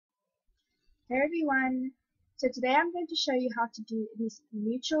Hey everyone! So today I'm going to show you how to do this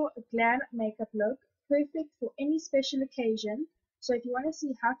neutral glam makeup look, perfect for any special occasion. So if you want to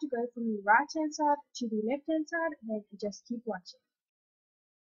see how to go from the right hand side to the left hand side, then just keep watching.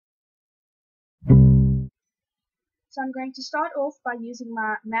 So I'm going to start off by using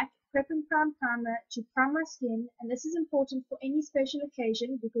my MAC Prep and Prime Primer to prime my skin, and this is important for any special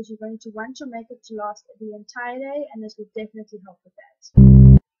occasion because you're going to want your makeup to last the entire day, and this will definitely help with that.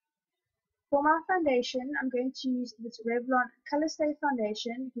 For my foundation, I'm going to use this Revlon Colourstay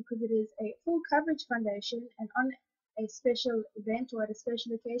foundation because it is a full coverage foundation, and on a special event or at a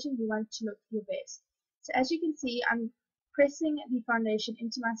special occasion you want to look your best. So as you can see, I'm pressing the foundation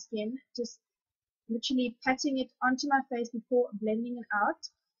into my skin, just literally patting it onto my face before blending it out.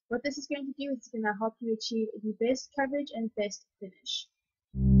 What this is going to do is it's going to help you achieve the best coverage and best finish.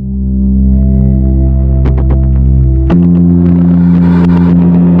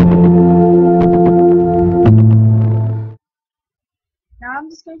 Now I'm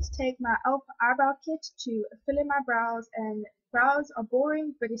just going to take my e.l.f. eyebrow kit to fill in my brows, and brows are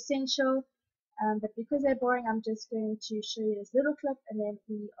boring but essential, but because they're boring I'm just going to show you this little clip and then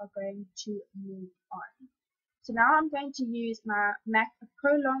we are going to move on. So now I'm going to use my MAC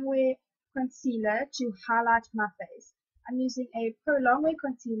Prolongwear concealer to highlight my face. I'm using a Prolongwear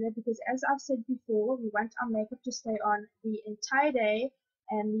concealer because, as I've said before, we want our makeup to stay on the entire day,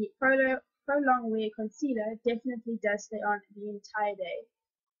 and the Prolongwear concealer definitely does stay on the entire day.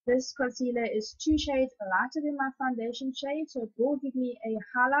 This concealer is 2 shades lighter than my foundation shade, so it will give me a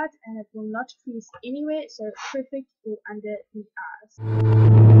highlight and it will not crease anywhere, so perfect for under the eyes.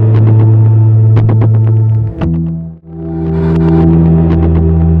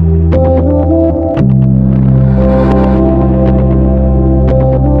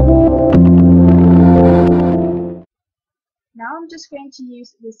 Now I'm just going to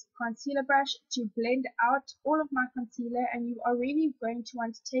use this concealer brush to blend out all of my concealer, and you are really going to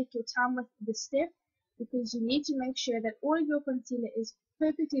want to take your time with this step because you need to make sure that all of your concealer is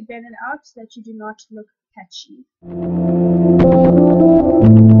perfectly blended out so that you do not look patchy.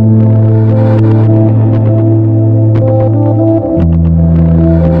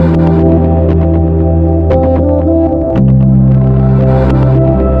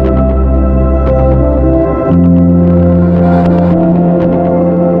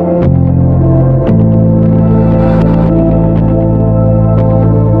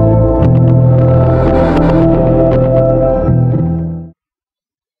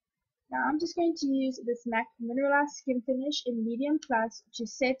 I'm just going to use this MAC Mineralize Skin Finish in Medium Plus to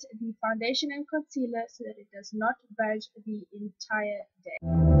set the foundation and concealer so that it does not budge the entire day.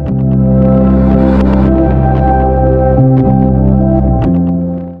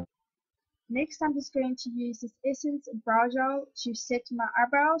 Next, I'm just going to use this Essence Brow Gel to set my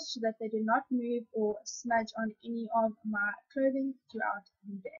eyebrows so that they do not move or smudge on any of my clothing throughout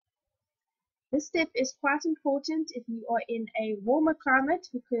the day. This step is quite important if you are in a warmer climate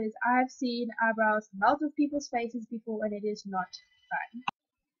because I have seen eyebrows melt off people's faces before and it is not fun.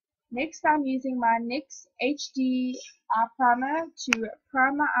 Next, I'm using my NYX HD Eye Primer to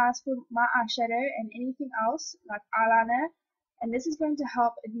prime my eyes for my eyeshadow and anything else like eyeliner. And this is going to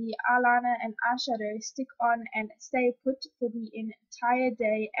help the eyeliner and eyeshadow stick on and stay put for the entire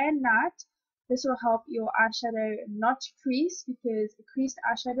day and night. This will help your eyeshadow not crease because a creased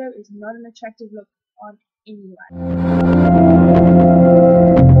eyeshadow is not an attractive look on anyone.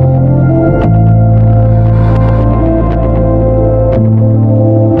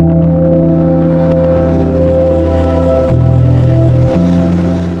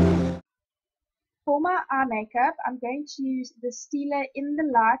 For my eye makeup, I'm going to use the Stila In the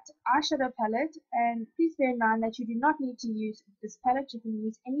Light eyeshadow palette, and please bear in mind that you do not need to use this palette, you can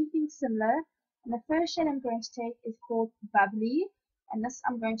use anything similar. And the first shade I'm going to take is called Bubbly, and this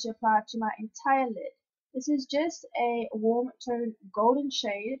I'm going to apply to my entire lid. This is just a warm tone golden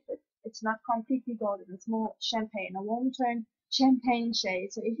shade, but it's not completely golden, it's more champagne, a warm tone champagne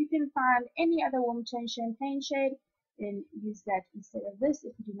shade. So if you can find any other warm tone champagne shade, then use that instead of this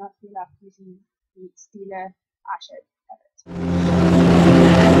if you do not feel like using the Stila eyeshadow palette.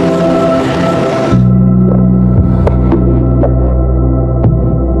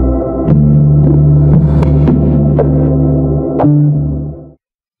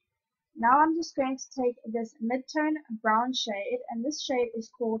 Now I'm just going to take this mid-tone brown shade, and this shade is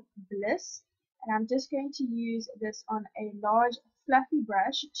called Bliss, and I'm just going to use this on a large fluffy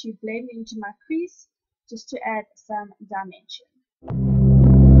brush to blend into my crease just to add some dimension.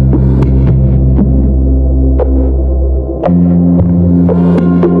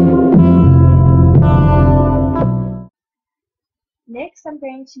 Next, I'm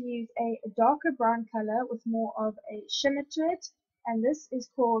going to use a darker brown color with more of a shimmer to it, and this is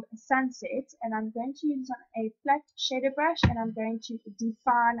called Sunset, and I'm going to use on a flat shader brush, and I'm going to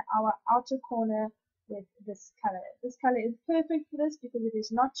define our outer corner with this color. This color is perfect for this because it is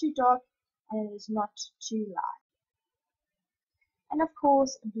not too dark and it is not too light. And of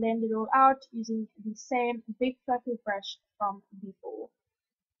course, blend it all out using the same big fluffy brush from before.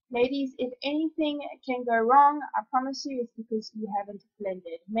 Ladies, if anything can go wrong, I promise you it's because you haven't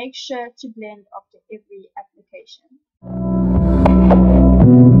blended. Make sure to blend after every application.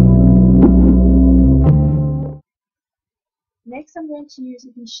 Next, I'm going to use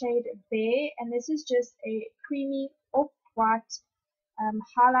the shade Beige, and this is just a creamy off-white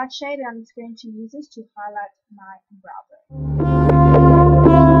highlight shade, and I'm just going to use this to highlight my brow bone.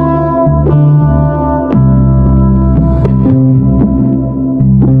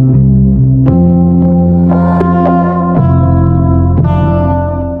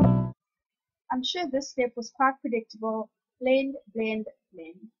 I'm sure this step was quite predictable. Blend, blend,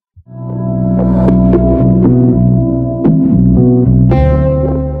 blend.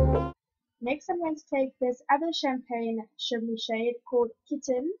 Next, I'm going to take this other champagne shimmery shade called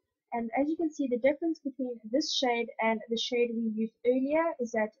Kitten, and as you can see, the difference between this shade and the shade we used earlier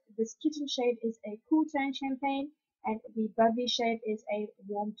is that this Kitten shade is a cool tone champagne and the bubbly shade is a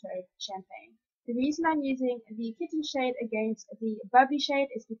warm tone champagne. The reason I'm using the Kitten shade against the bubbly shade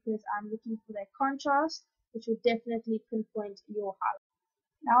is because I'm looking for that contrast, which will definitely pinpoint your highlight.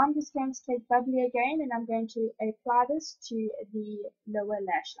 Now I'm just going to take bubbly again, and I'm going to apply this to the lower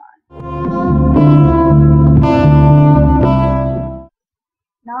lash line.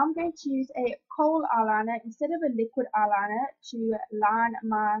 Now I'm going to use a kohl eyeliner instead of a liquid eyeliner to line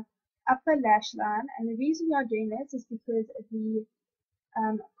my upper lash line, and the reason we are doing this is because the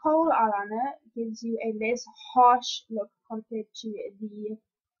kohl eyeliner gives you a less harsh look compared to the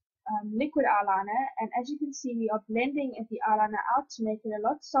liquid eyeliner, and as you can see, we are blending the eyeliner out to make it a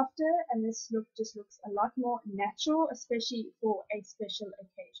lot softer, and this look just looks a lot more natural, especially for a special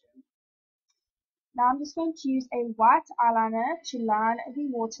occasion. Now I'm just going to use a white eyeliner to line the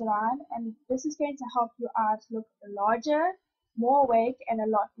waterline, and this is going to help your eyes look larger, more awake, and a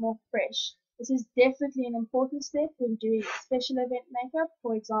lot more fresh. This is definitely an important step when doing special event makeup,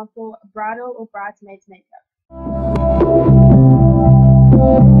 for example, bridal or bridesmaids makeup.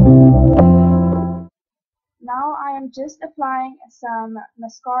 Now I am just applying some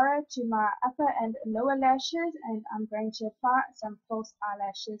mascara to my upper and lower lashes, and I'm going to apply some false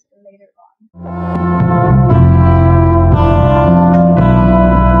eyelashes later on.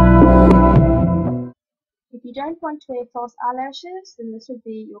 If you don't want to wear false eyelashes, then this would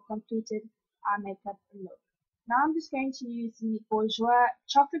be your completed eye makeup look. Now I'm just going to use the Bourjois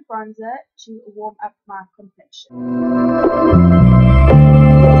chocolate bronzer to warm up my complexion.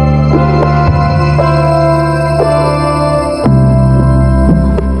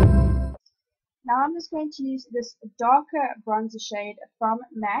 Now I'm just going to use this darker bronzer shade from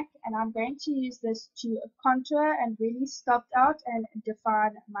MAC, and I'm going to use this to contour and really sculpt out and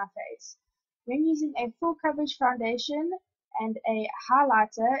define my face. When using a full coverage foundation and a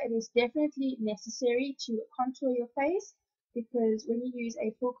highlighter, it is definitely necessary to contour your face, because when you use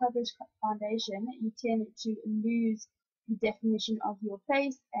a full coverage foundation, you tend to lose the definition of your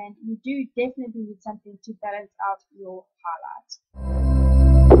face, and you do definitely need something to balance out your highlight.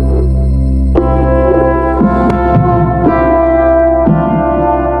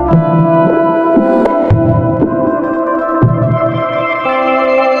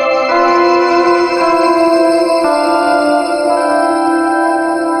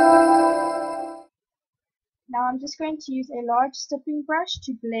 Now I'm just going to use a large stippling brush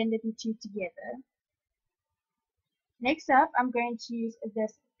to blend the two together. Next up, I'm going to use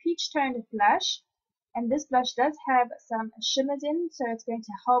this peach toned blush, and this blush does have some shimmers in, so it's going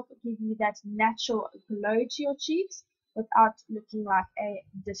to help give you that natural glow to your cheeks without looking like a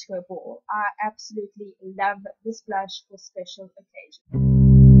disco ball. I absolutely love this blush for special occasions.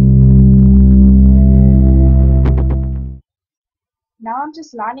 Now I'm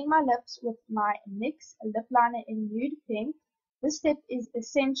just lining my lips with my NYX Lipliner in Nude Pink. This step is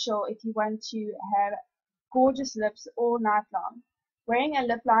essential if you want to have gorgeous lips all night long. Wearing a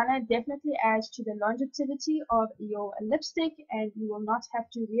lip liner definitely adds to the longevity of your lipstick, and you will not have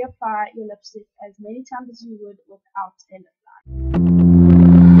to reapply your lipstick as many times as you would without a lip liner.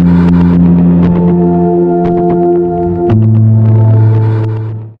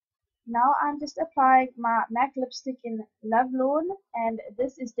 Now I'm just applying my MAC lipstick in Lovelorn, and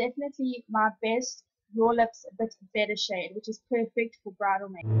this is definitely my best Your Lips Bit Better shade, which is perfect for bridal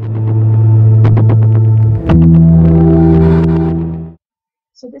makeup.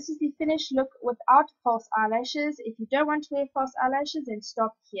 So this is the finished look without false eyelashes. If you don't want to wear false eyelashes, then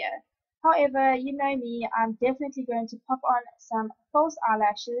stop here. However, you know me, I'm definitely going to pop on some false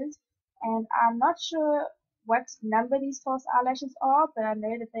eyelashes, and I'm not sure what number these false eyelashes are, but I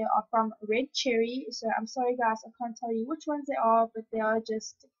know that they are from Redcherry. So I'm sorry guys, I can't tell you which ones they are, but they are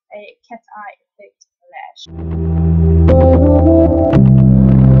just a cat eye effect lash.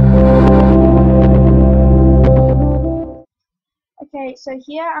 Okay, so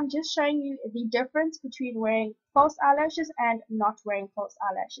here I'm just showing you the difference between wearing false eyelashes and not wearing false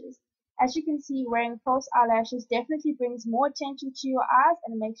eyelashes. As you can see, wearing false eyelashes definitely brings more attention to your eyes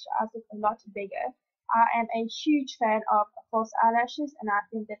and makes your eyes look a lot bigger. I am a huge fan of false eyelashes, and I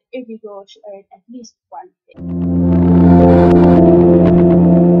think that every girl should own at least one pair.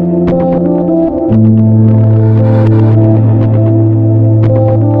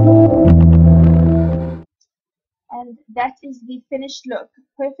 And that is the finished look.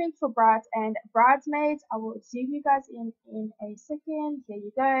 Perfect for brides and bridesmaids. I will zoom you guys in a second. Here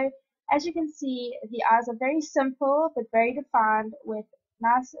you go. As you can see, the eyes are very simple but very defined with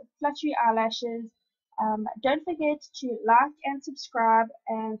nice fluttery eyelashes. Don't forget to like and subscribe,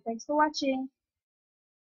 and thanks for watching.